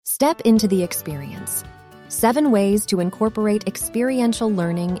Step into the experience. 7 ways to incorporate experiential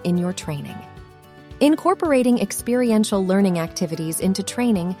learning in your training. Incorporating experiential learning activities into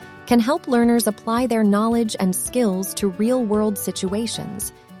training can help learners apply their knowledge and skills to real-world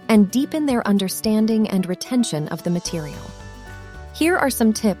situations and deepen their understanding and retention of the material. Here are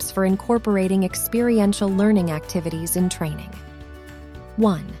some tips for incorporating experiential learning activities in training.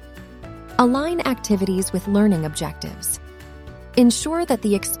 1. Align activities with learning objectives. Ensure that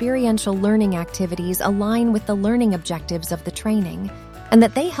the experiential learning activities align with the learning objectives of the training and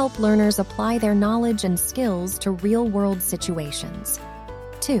that they help learners apply their knowledge and skills to real-world situations.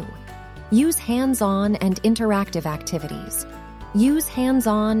 2. Use hands-on and interactive activities. Use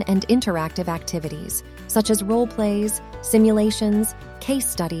hands-on and interactive activities, such as role plays, simulations, case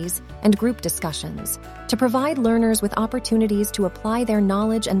studies, and group discussions, to provide learners with opportunities to apply their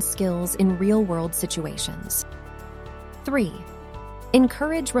knowledge and skills in real-world situations. 3.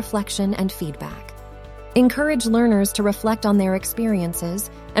 Encourage reflection and feedback. Encourage learners to reflect on their experiences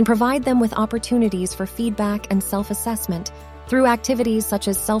and provide them with opportunities for feedback and self-assessment through activities such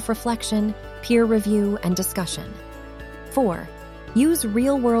as self-reflection, peer review, and discussion. 4. Use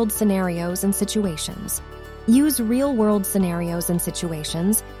real-world scenarios and situations. Use real-world scenarios and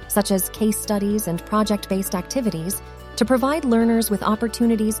situations, such as case studies and project-based activities, to provide learners with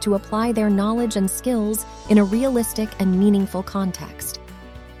opportunities to apply their knowledge and skills in a realistic and meaningful context.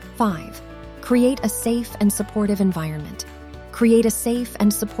 5. Create a safe and supportive environment. Create a safe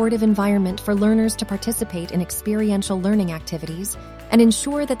and supportive environment for learners to participate in experiential learning activities and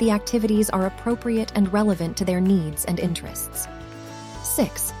ensure that the activities are appropriate and relevant to their needs and interests.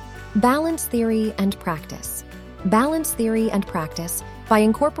 6. Balance theory and practice. Balance theory and practice by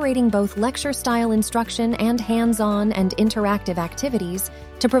incorporating both lecture-style instruction and hands-on and interactive activities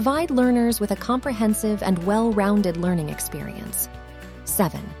to provide learners with a comprehensive and well-rounded learning experience.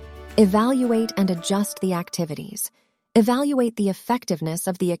 7. Evaluate and adjust the activities. Evaluate the effectiveness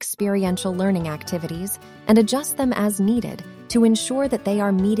of the experiential learning activities and adjust them as needed to ensure that they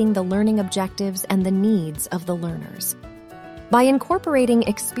are meeting the learning objectives and the needs of the learners. By incorporating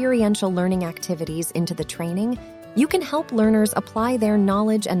experiential learning activities into the training, you can help learners apply their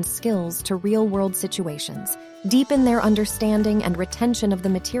knowledge and skills to real-world situations, deepen their understanding and retention of the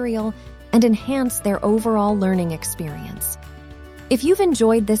material, and enhance their overall learning experience. If you've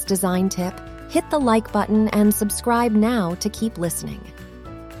enjoyed this design tip, hit the like button and subscribe now to keep listening.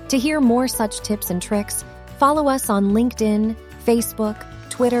 To hear more such tips and tricks, follow us on LinkedIn, Facebook,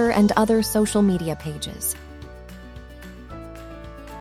 Twitter, and other social media pages.